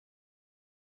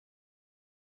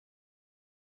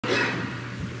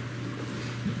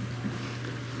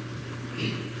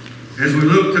As we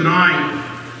look tonight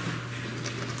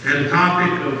at a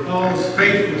topic of Paul's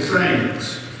faithful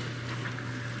sayings,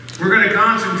 we're going to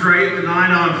concentrate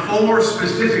tonight on 4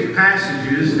 specific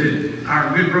passages that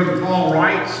our good brother Paul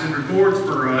writes and records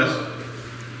for us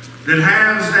that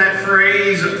has that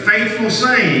phrase, faithful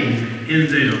saying, in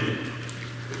them.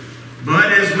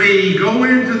 But as we go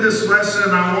into this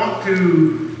lesson, I want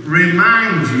to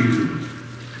remind you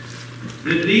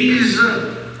that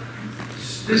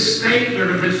this statement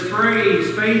or this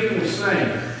phrase, faithful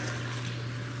saying,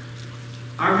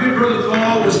 our good brother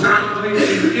Paul was not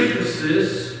placing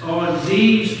emphasis on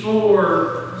these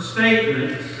 4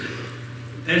 statements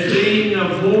as being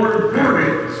of more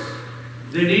importance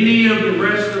than any of the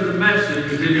rest of the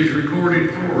message that is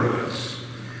recorded for us.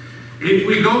 If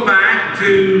we go back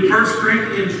to 1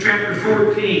 Corinthians chapter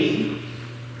 14,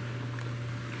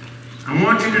 I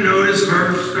want you to notice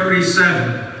verse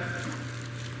 37.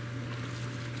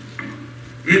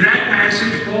 In that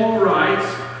passage, Paul writes,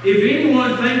 "If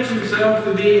anyone thinks himself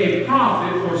to be a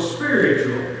prophet or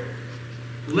spiritual,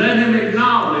 let him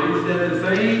acknowledge that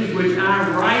the things which I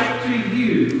write to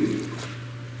you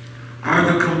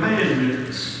are the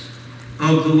commandments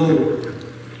of the Lord."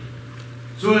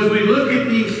 So as we look at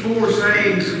these 4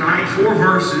 sayings tonight, 4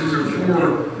 verses or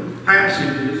 4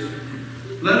 passages,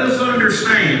 let us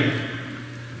understand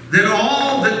that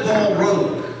all that Paul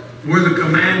wrote were the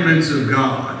commandments of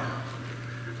God.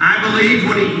 I believe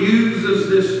when he uses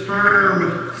this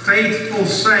term, faithful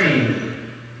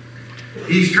saying,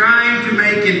 he's trying to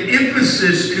make an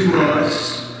emphasis to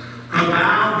us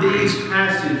about these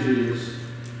passages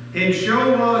and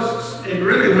show us, and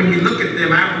really when you look at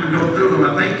them after we go through them,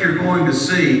 I think you're going to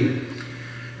see,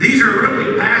 these are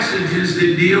really passages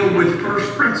that deal with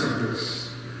first principles.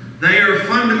 They are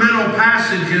fundamental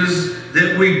passages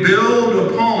that we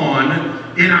build upon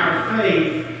in our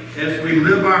faith as we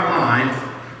live our life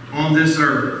on this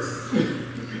earth.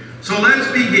 So let's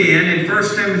begin in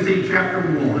 1 Timothy chapter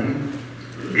 1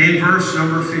 and verse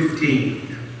number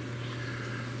 15.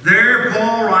 There,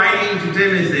 Paul writing to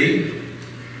Timothy,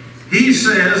 he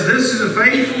says, "This is a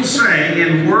faithful saying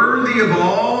and worthy of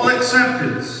all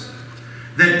acceptance,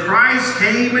 that Christ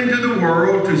came into the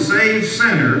world to save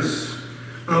sinners,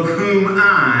 of whom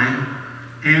I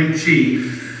am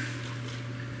chief."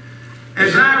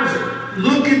 As I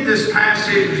look at this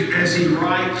passage as he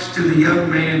writes to the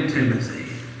young man Timothy,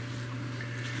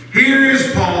 here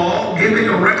is Paul giving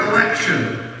a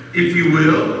recollection, if you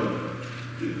will,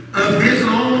 of his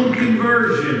own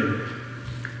conversion.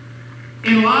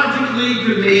 And logically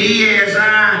to me, as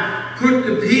I put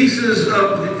the pieces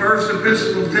of the first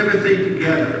epistle of Timothy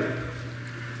together,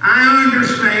 I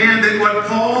understand that what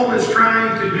Paul is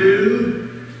trying to do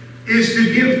is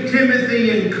to give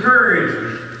Timothy encouragement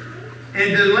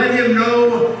and to let him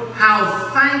know how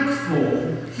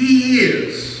thankful he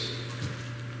is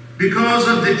because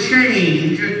of the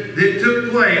change that took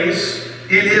place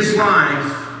in his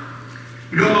life.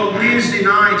 You know, on Wednesday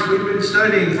nights, we've been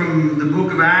studying from the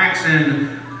book of Acts and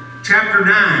chapter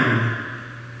 9.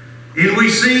 And we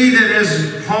see that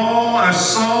as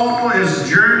Saul is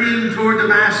journeying toward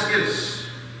Damascus,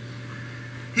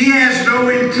 he has no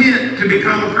intent to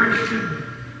become a Christian.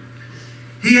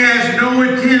 He has no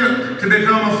intent to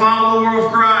become a follower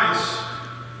of Christ.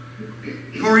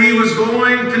 For he was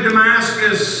going to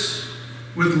Damascus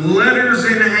with letters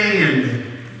in hand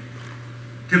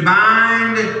to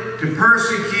bind, to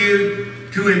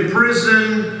persecute, to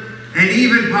imprison, and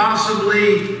even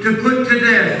possibly to put to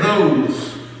death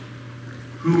those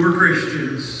who were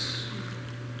Christians.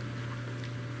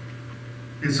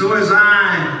 And so as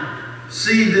I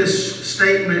see this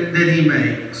statement that he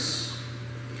makes,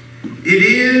 it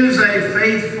is a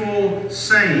faithful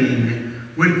saying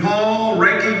when Paul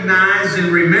recognized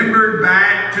and remembered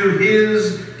back to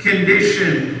his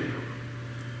condition.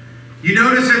 You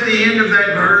notice at the end of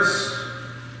that verse,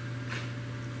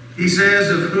 he says,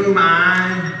 "Of whom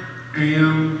I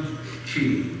am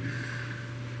chief."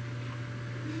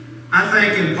 I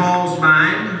think in Paul's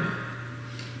mind,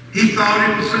 he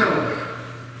thought himself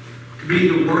to be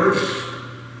the worst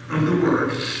of the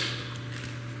worst.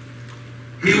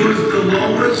 He was the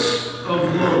lowest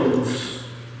of lows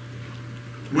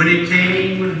when it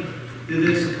came to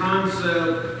this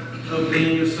concept of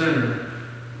being a sinner.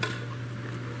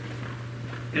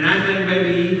 And I think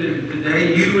maybe even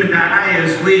today, you and I,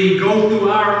 as we go through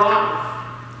our life,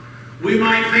 we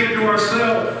might think to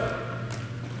ourselves,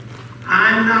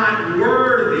 I'm not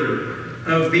worthy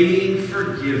of being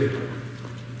forgiven.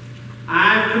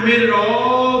 I've committed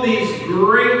all these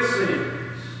great sins.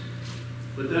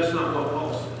 But that's not what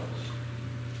Paul says.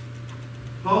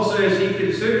 Paul says he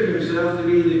considered himself to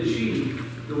be the chief,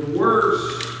 the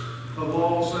worst of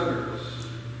all sinners.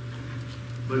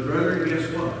 But brethren, guess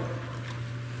what?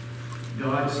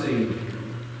 God saved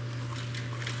him.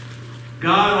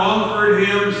 God offered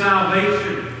him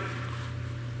salvation.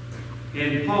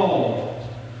 And Paul,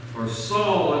 or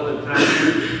Saul at the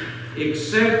time,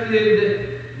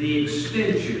 accepted the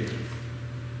extension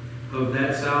of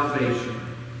that salvation.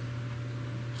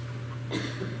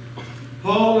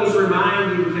 Paul is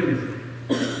reminding Timothy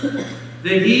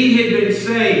that he had been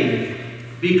saved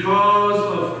because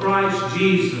of Christ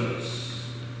Jesus.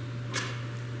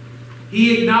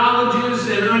 He acknowledges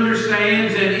and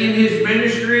understands, and in his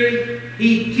ministry,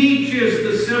 he teaches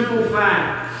the simple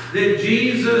fact that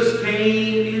Jesus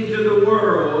came into the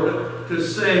world to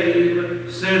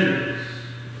save sinners.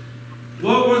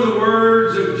 What were the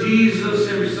words of Jesus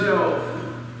himself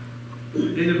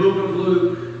in the book of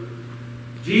Luke?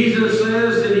 Jesus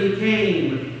says that he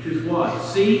came to what?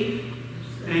 Seek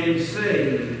and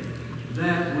save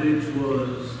that which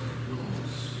was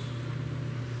lost.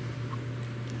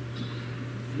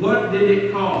 What did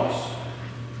it cost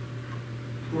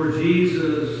for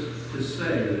Jesus to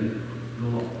save the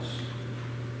lost?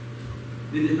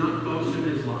 Did it not cost him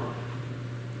his life?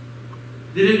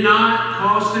 Did it not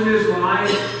cost him his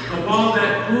life upon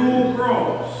that cruel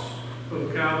cross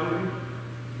of Calvary?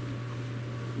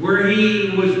 Where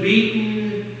he was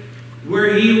beaten,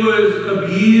 where he was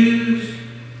abused.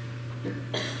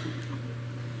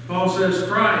 Paul says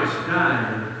Christ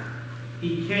died.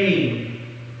 He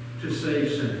came to save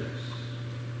sinners.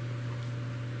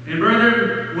 And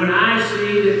brethren, when I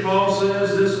see that Paul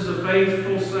says this is a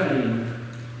faithful saying,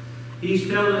 he's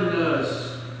telling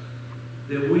us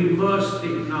that we must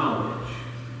acknowledge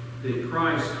that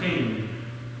Christ came.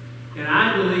 And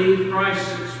I believe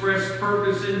Christ's express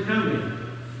purpose in coming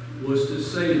was to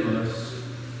save us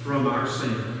from our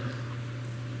sin.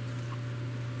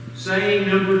 Saying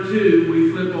number 2,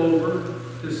 we flip over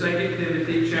to 2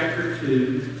 Timothy chapter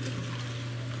 2.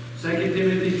 2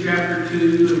 Timothy chapter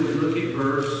 2, and we look at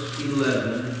verse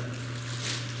 11.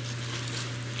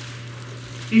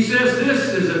 He says,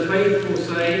 this is a faithful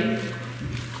saying,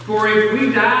 for if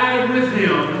we died with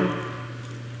him,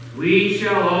 we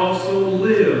shall also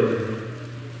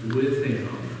live with him.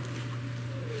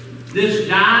 This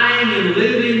dying and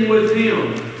living with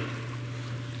him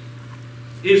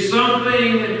is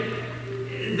something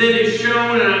that is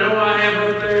shown, and I know I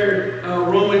have up there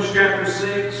Romans chapter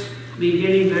 6,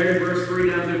 beginning there, verse 3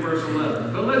 down to verse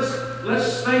 11. But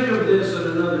let's think of this in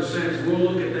another sense.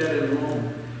 We'll look at that in a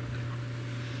moment.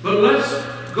 But let's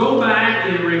go back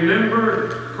and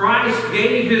remember Christ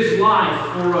gave his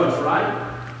life for us,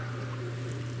 right?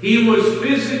 He was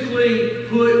physically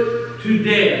put to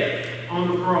death on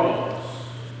the cross.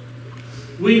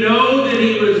 We know that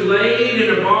he was laid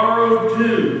in a borrowed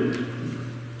tomb.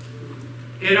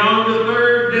 And on the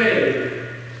third day,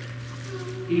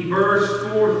 he burst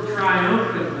forth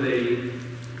triumphantly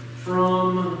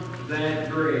from that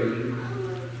grave.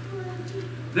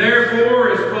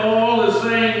 Therefore, as Paul is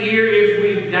saying here, if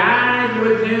we died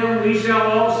with him, we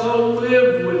shall also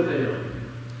live with him.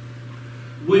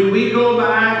 When we go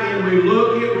back and we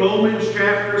look at Romans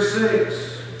chapter 6,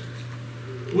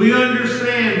 we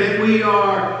understand that we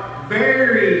are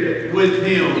buried with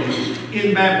him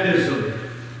in baptism.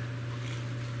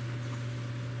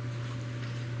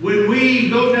 When we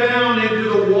go down into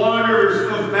the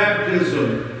waters of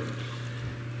baptism,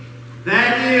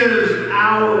 that is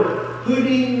our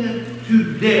putting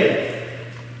to death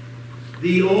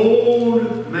the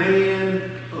old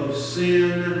man of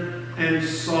sin and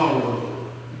sorrow.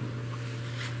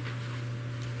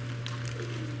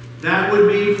 That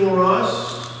would be for us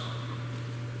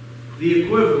the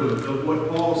equivalent of what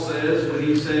Paul says when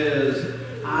he says,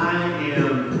 I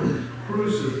am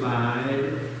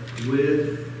crucified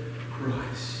with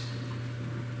Christ.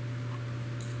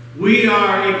 We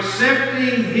are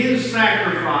accepting his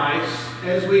sacrifice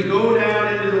as we go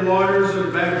down into the waters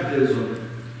of baptism.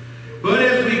 But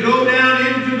as we go down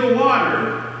into the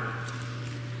water,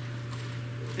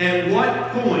 at what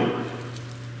point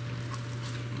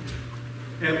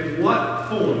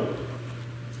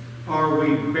are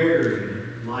we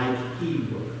buried like he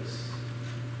was?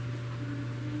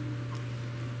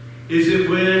 Is it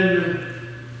when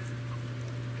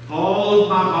all of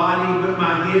my body but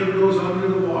my head goes under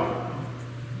the water?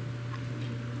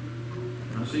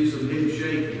 I see some head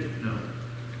shaking. No.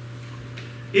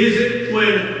 Is it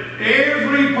when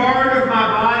every part of my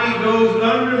body goes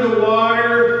under the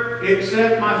water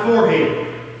except my forehead?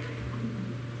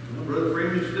 Well, Brother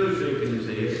Freeman's still shaking his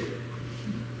head.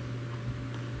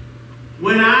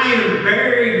 When I am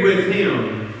buried with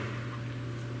him,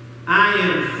 I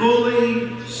am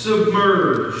fully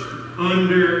submerged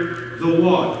under the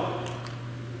water.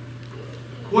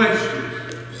 Questions.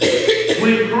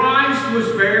 When Christ was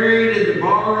buried in the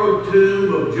borrowed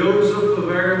tomb of Joseph of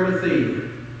Arimathea,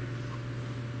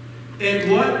 at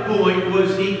what point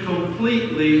was he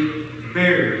completely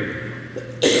buried?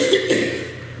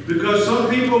 Because some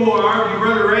people will argue,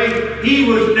 Brother Ray, he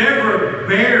was never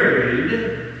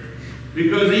buried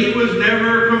because he was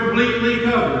never completely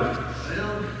covered.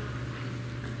 Well,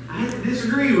 I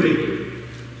disagree with you.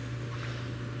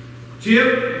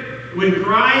 Chip, when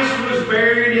Christ was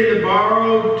buried in the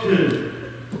borrowed tomb,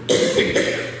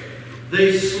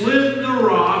 they slid the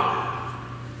rock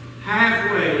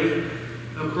halfway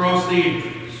across the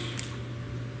entrance.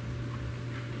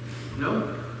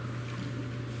 No?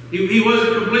 He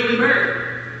wasn't completely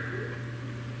buried.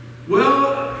 Well,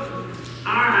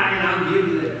 all right, I'll give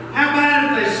you that. How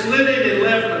about if they slid it and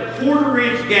left a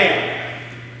 1/4-inch gap?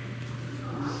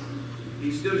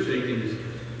 He's still shaking his head.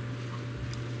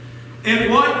 At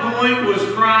what point was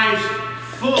Christ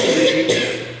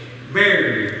fully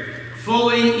buried,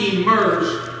 fully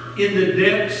immersed in the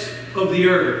depths of the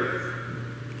earth?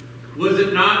 Was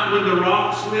it not when the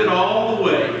rock slid all the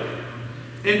way?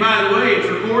 And by the way, it's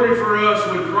recorded for us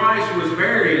when Christ was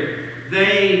buried,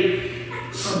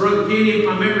 Brother Kenny, if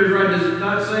my memory is right, does it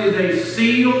not say they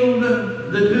sealed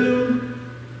the tomb?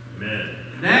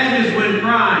 Amen. That is when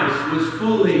Christ was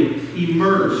fully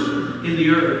immersed in the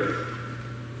earth.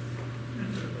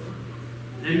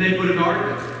 And they put a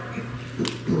guard there.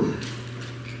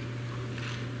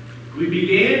 We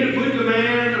began to put the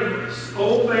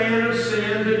old man of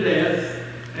sin to death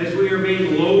as we are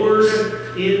being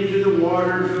lowered into the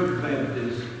waters of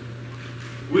baptism.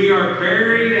 We are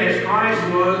buried as Christ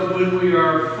was when we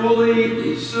are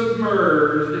fully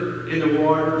submerged in the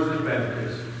waters of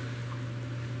baptism.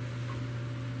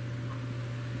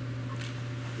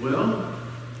 Well,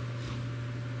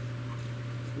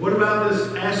 what about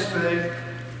this aspect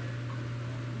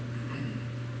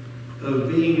of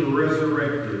being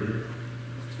resurrected?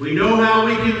 We know how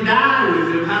we can die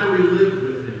with Him. How do we live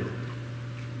with Him?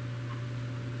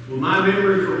 Well, my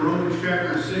memory from Romans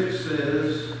chapter 6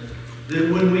 says that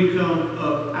when we come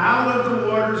up out of the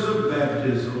waters of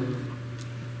baptism,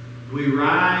 we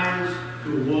rise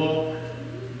to walk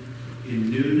in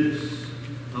newness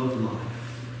of life.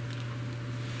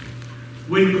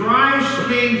 When Christ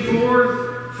came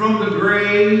forth from the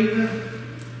grave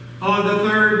on the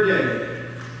 3rd day,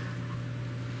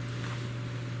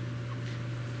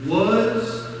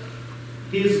 was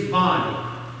His body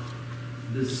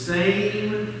the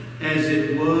same as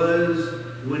it was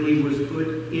when He was put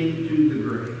into the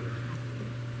grave?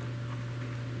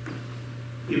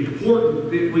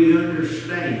 Important that we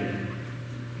understand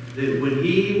that when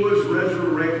He was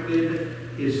resurrected,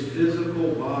 His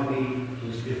physical body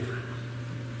was different.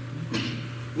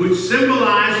 Which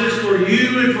symbolizes for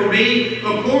you and for me,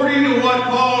 according to what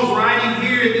Paul's writing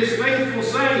here in this faithful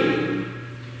saying,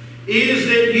 is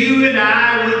that you and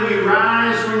I, when we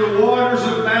rise from the waters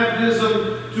of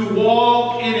baptism to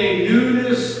walk in a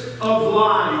newness of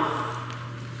life,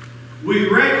 we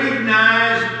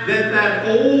recognize that that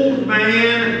old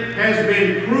man has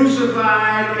been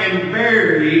crucified and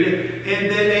buried, and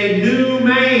that a new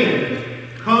man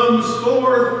comes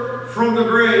forth from the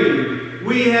grave.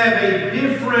 We have a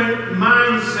different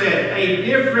mindset, a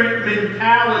different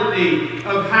mentality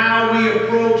of how we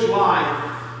approach life.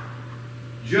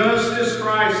 Just as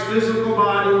Christ's physical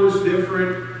body was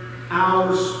different,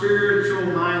 our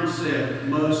spiritual mindset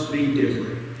must be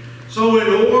different. So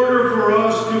in order for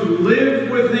us to live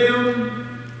with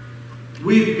Him,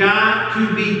 we've got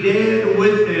to be dead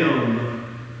with Him.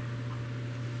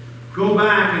 Go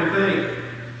back and think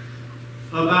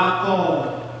about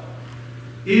Paul.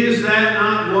 Is that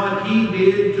not what he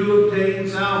did to obtain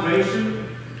salvation?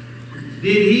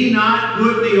 Did he not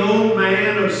put the old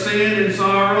man of sin and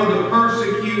sorrow, the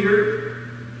persecutor,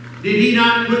 did he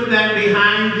not put that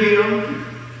behind him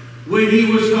when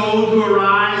he was told to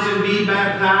arise and be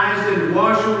baptized and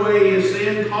wash away his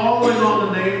sin, calling on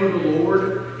the name of the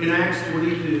Lord in Acts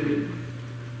 22?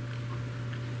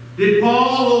 Did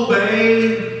Paul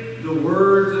obey the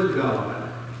words of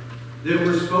God that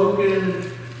were spoken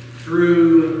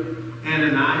through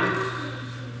Ananias?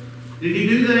 Did he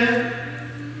do that?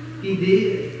 He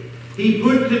did. He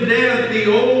put to death the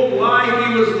old life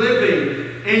he was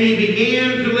living, and he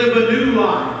began to live a new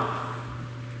life.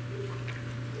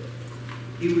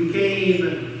 He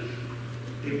became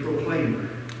a proclaimer.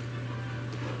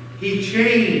 He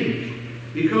changed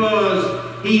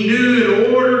because he knew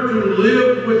in order to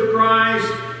live with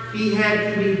Christ, he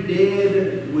had to be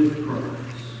dead with Christ.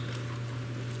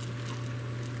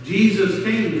 Jesus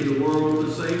came to the world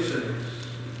to save sinners.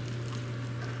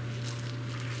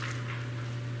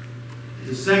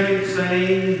 The second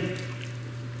saying,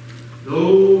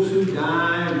 those who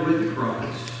die with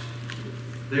Christ,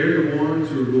 they're the ones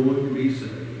who are going to be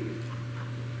saved.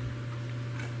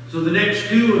 So the next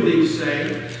two of these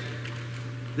sayings,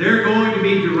 they're going to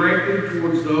be directed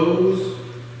towards those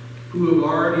who have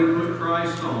already put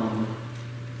Christ on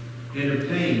and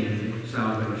obtained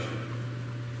salvation.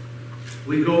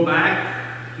 We go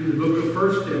back to the book of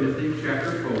 1 Timothy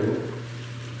chapter 4,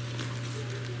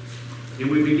 and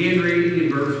we begin reading in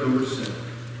verse number 7.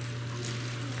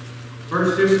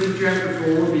 1 Timothy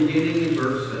chapter 4, beginning in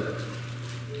verse 7.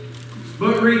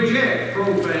 But reject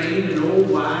profane and old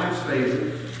wives'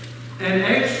 fables, and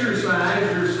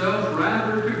exercise yourself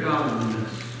rather to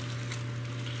godliness.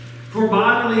 For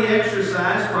bodily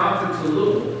exercise profits a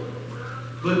little,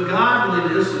 but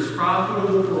godliness is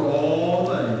profitable for all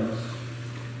things,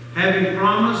 having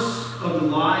promise of the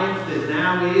life that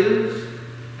now is,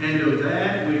 and of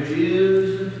that which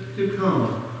is to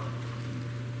come.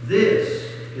 This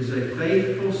is a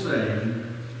faithful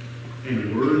saying,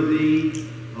 and worthy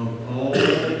of all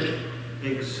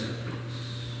acceptance.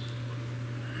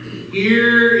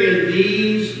 Here in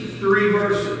these three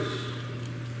verses,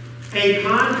 a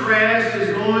contrast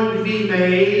is going to be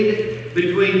made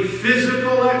between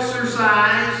physical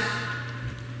exercise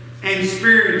and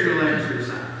spiritual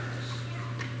exercise.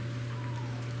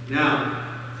 Now,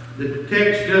 the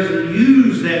text doesn't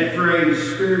use that phrase,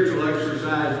 spiritual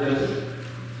exercise, does it?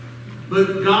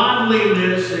 But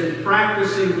godliness and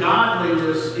practicing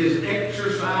godliness is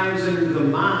exercising the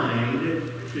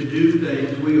mind to do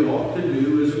things we ought to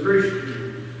do as a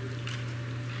Christian.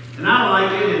 And I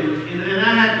like it, and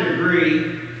I have to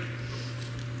agree,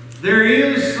 there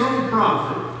is some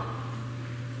profit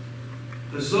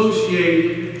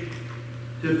associated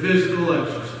to physical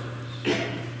exercise.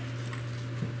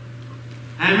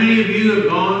 How many of you have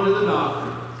gone to the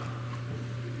doctor?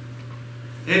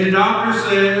 And the doctor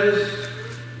says,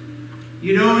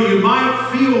 you know, you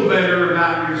might feel better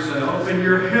about yourself and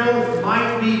your health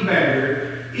might be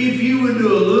better if you would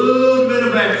do a little bit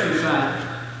of exercise.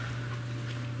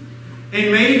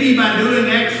 And maybe by doing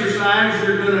exercise,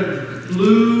 you're going to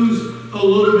lose a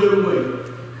little bit of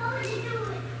weight. How would you do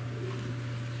it?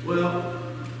 Well,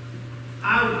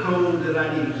 I was told that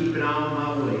I need to keep an eye on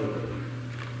my weight.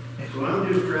 So I'm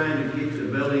just trying to get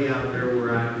the belly out there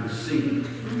where I can see.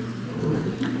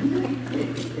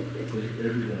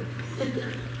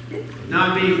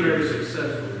 Not being very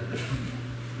successful.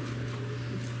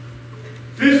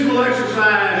 Physical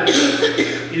exercise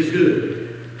is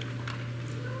good.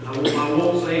 I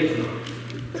won't say it's not.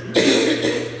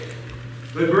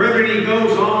 But brethren, he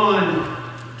goes on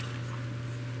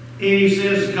and he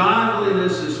says,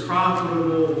 godliness is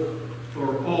profitable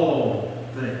for all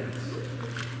things.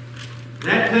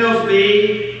 That tells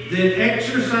me that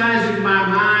exercising my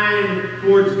mind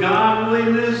towards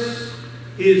godliness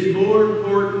is more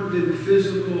important than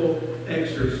physical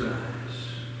exercise.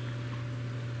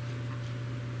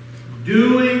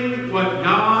 Doing what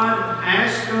God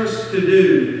asks us to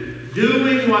do,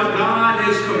 doing what God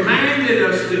has commanded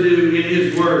us to do in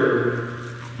His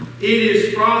Word, it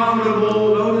is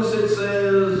profitable, notice it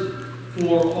says,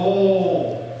 for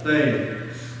all things.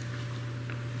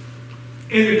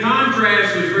 And the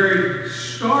contrast is very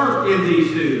stark in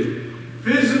these two.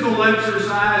 Physical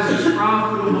exercise is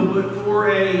profitable, but for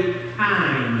a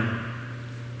time.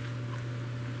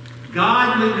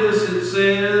 Godliness, it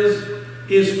says,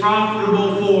 is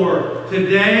profitable for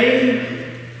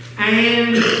today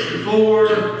and for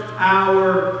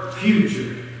our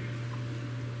future.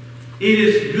 It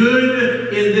is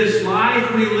good in this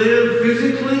life we live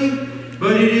physically,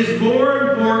 but it is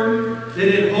more important that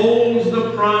it holds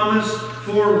the promise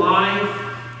for life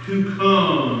to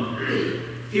come.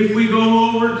 If we go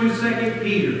over to 2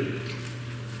 Peter,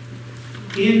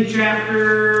 in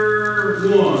chapter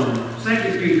 1,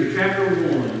 2 Peter chapter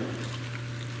 1,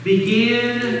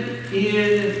 begin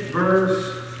in verse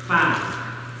 5.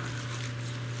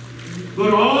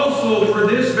 But also for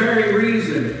this very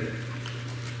reason,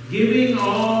 giving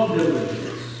all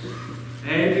diligence,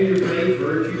 add to your faith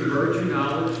virtue,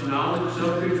 knowledge,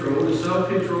 self-control, to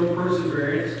self-control,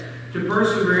 perseverance, to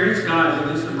perseverance,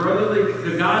 godliness, to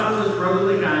godliness,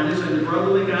 brotherly kindness, and to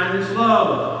brotherly kindness,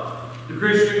 love. The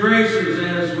Christian graces,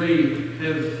 as we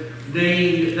have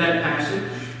named that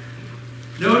passage.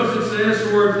 Notice it says,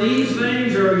 for if these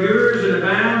things are yours and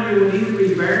abound, you will neither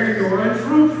be barren nor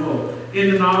unfruitful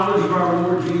in the knowledge of our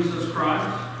Lord Jesus Christ.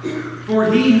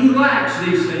 For he who lacks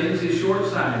these things is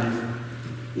short-sighted,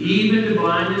 even to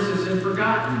blindness is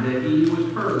forgotten that he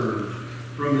was purged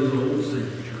from his old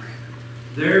sins.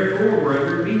 Therefore,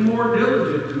 brethren, be more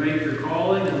diligent to make your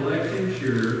calling and election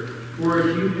sure. For if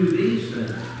you do these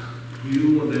things,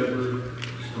 you will never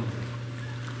stumble.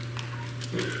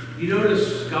 You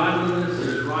notice godliness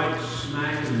is right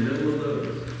smack in the middle of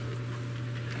those.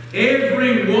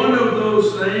 Every one of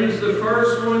those things, the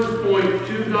first ones point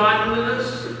to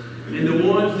godliness, and the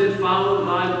ones that follow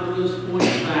godliness point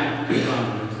back to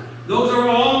godliness. Those are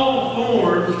all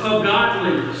forms of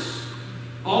godliness.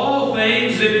 All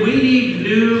things that we need to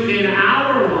do in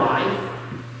our life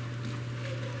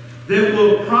that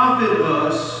will profit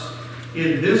us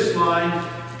in this life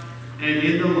and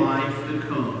in the life to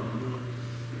come.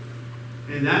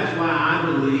 And that's why I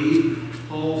believe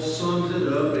Paul sums it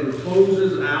up and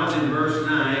closes out in verse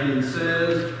 9 and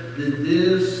says that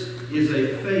this is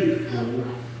a faithful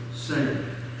saying.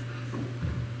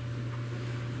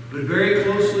 But very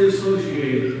closely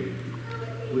associated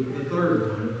with the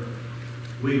third one,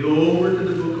 we go over to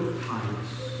the book of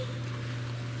Titus.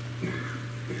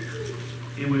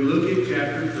 And we look at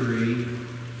chapter 3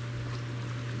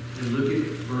 and look at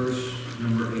verse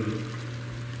number 8.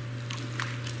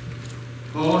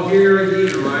 Paul here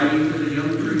again writing to the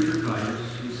young preacher Titus.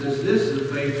 He says, this is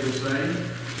a faithful saying.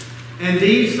 And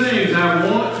these things I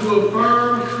want to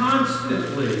affirm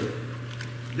constantly,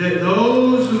 that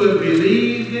those who have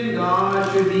believed in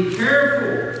God should be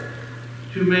careful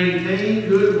to maintain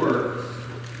good works.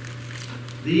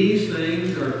 These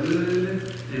things are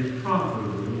good and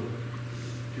profitable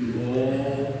to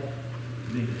all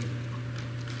men.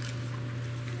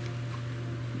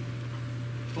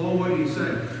 Paul, what do you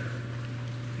say?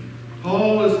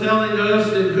 Paul is telling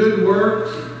us that good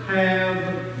works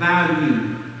have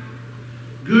value.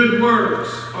 Good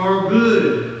works are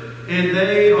good, and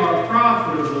they are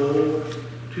profitable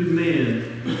to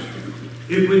men.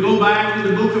 If we go back to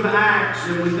the book of Acts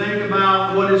and we think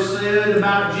about what is said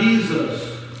about Jesus,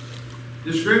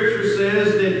 the Scripture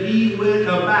says that he went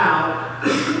about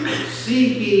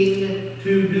seeking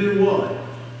to do what?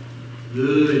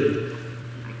 Good.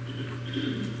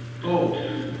 Oh.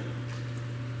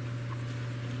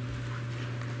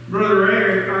 Brother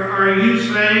Eric, are you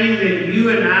saying that you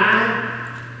and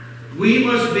I, we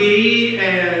must be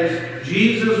as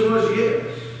Jesus was? Yes.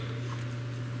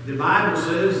 The Bible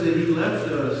says that he left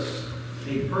us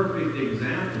a perfect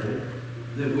example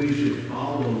that we should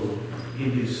follow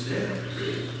in his steps.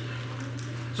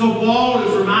 So Paul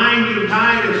is reminding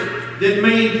Titus that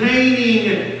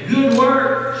maintaining good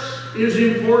works is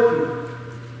important.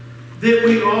 That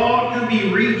we ought to be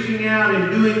reaching out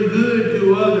and doing good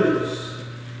to others.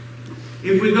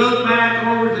 If we go back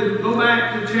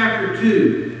to chapter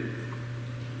 2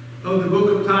 of the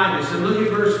book of Titus and look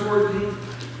at verse 14.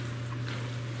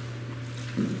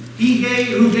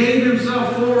 Who gave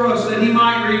himself for us that he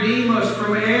might redeem us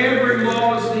from every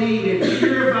lawless deed and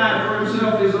purify for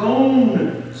himself his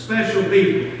own special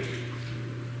people,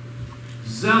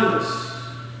 zealous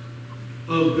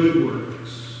of good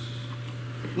works.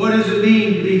 What does it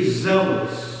mean to be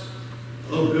zealous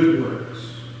of good works?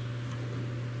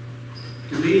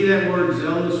 To me, that word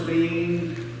zealous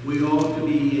means we ought to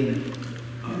be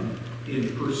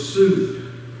in pursuit,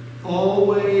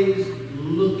 always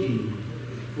looking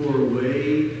for a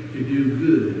way to do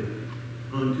good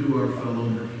unto our fellow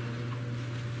man.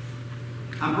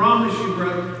 I promise you,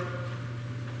 brother,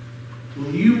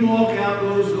 when you walk out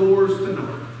those doors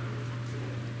tonight,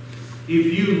 if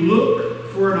you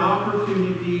look for an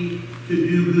opportunity to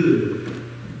do good,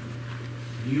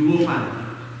 you will find it.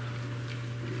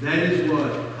 That is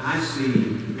what I see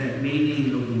that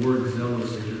meaning of the word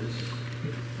zealous is.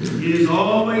 It is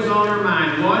always on our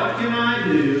mind. What can I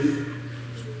do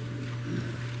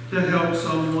to help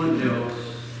someone else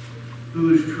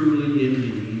who is truly in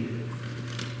need?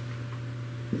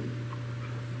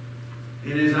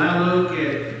 And as I look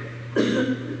at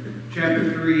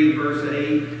chapter 3, verse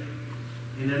 8,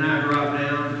 and then I drop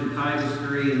down to Titus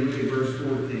 3 and look at verse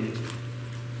 14.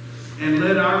 And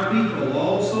let our people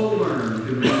also learn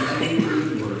to maintain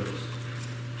good works,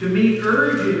 to meet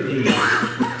urgent needs.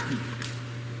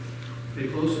 Pay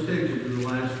close attention to the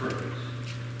last phrase.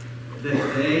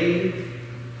 That they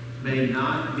may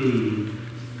not be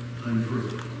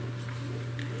unfruitful.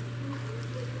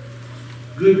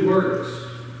 Good works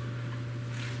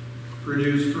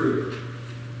produce fruit.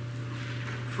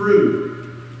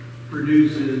 Fruit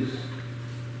produces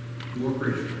more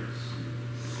Christians.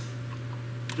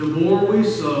 The more we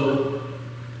sow,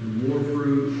 the more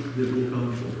fruit that will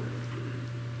come forth.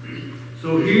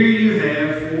 So here you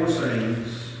have 4 sayings.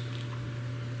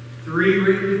 3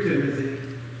 written to Timothy,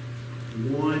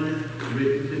 1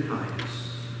 written to Titus.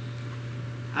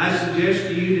 I suggest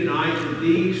to you tonight that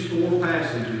these 4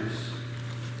 passages,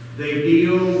 they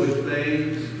deal with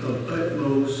things of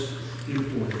utmost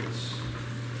importance.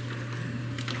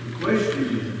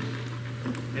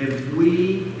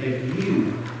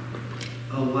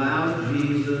 allowed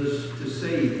Jesus to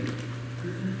save you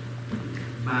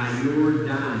by your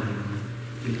dying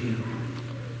to Him.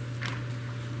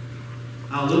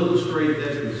 I'll illustrate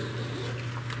that this way.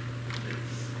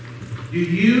 Do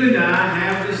you and I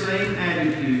have the same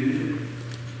attitude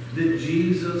that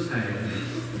Jesus had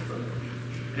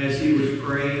as He was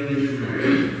praying in the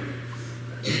garden?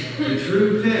 The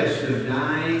true test of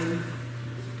dying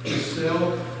to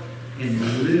self and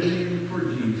living for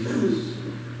Jesus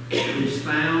is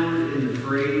found in the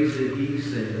phrase that He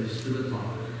says to the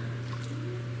Father.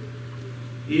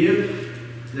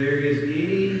 If there is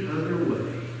any other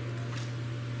way,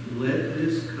 let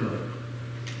this cup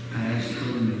pass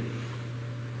from me.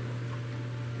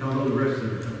 Y'all know the rest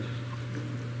of it, don't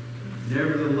you?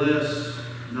 Nevertheless,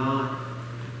 not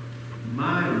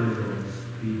my will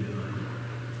be done,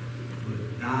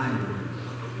 but thy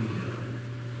will be done.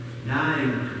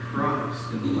 Dying to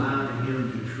Christ and allowing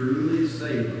Him to truly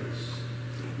save us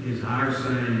is our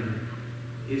saying,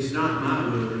 it's not my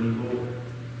will anymore.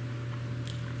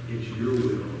 It's your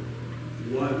will.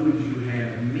 What would you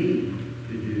have me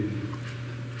to do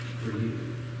for you?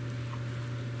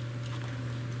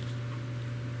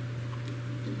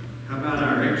 How about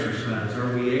our exercise?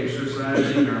 Are we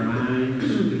exercising our minds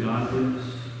to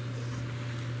godliness?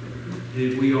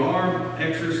 If we are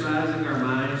exercising our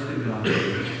minds to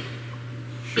godliness,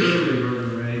 surely, Brother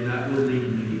Ray, that will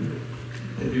lead me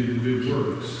to do the good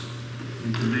works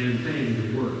and to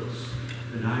maintain the works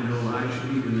that I know I should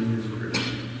be doing as a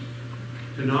Christian.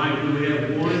 Tonight we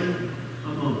have one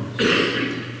among us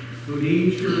who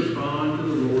needs to respond to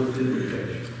the Lord's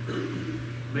invitation.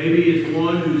 Maybe it's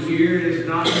one who's here and has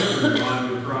not heard the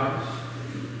body of Christ,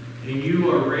 and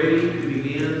you are ready to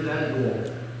begin that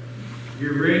walk.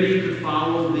 You're ready to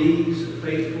follow these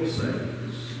faithful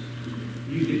sayings.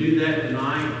 You can do that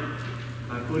tonight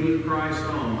by putting Christ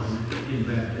on in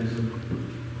baptism.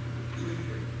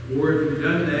 Or if you've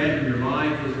done that and your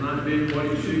life has not been what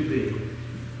it should be,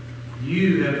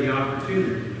 you have the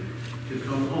opportunity to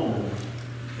come home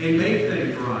and make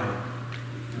things right.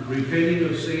 Repenting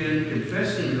of sin,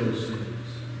 confessing those sins.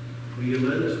 Will you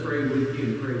let us pray with you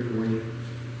and pray for you?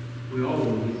 We all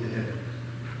want to get to heaven.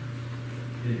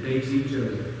 And it takes each other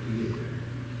to get there.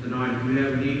 Tonight, if you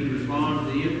have a need to respond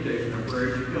to the invitation, I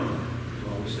pray as you come.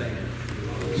 While we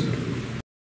stand.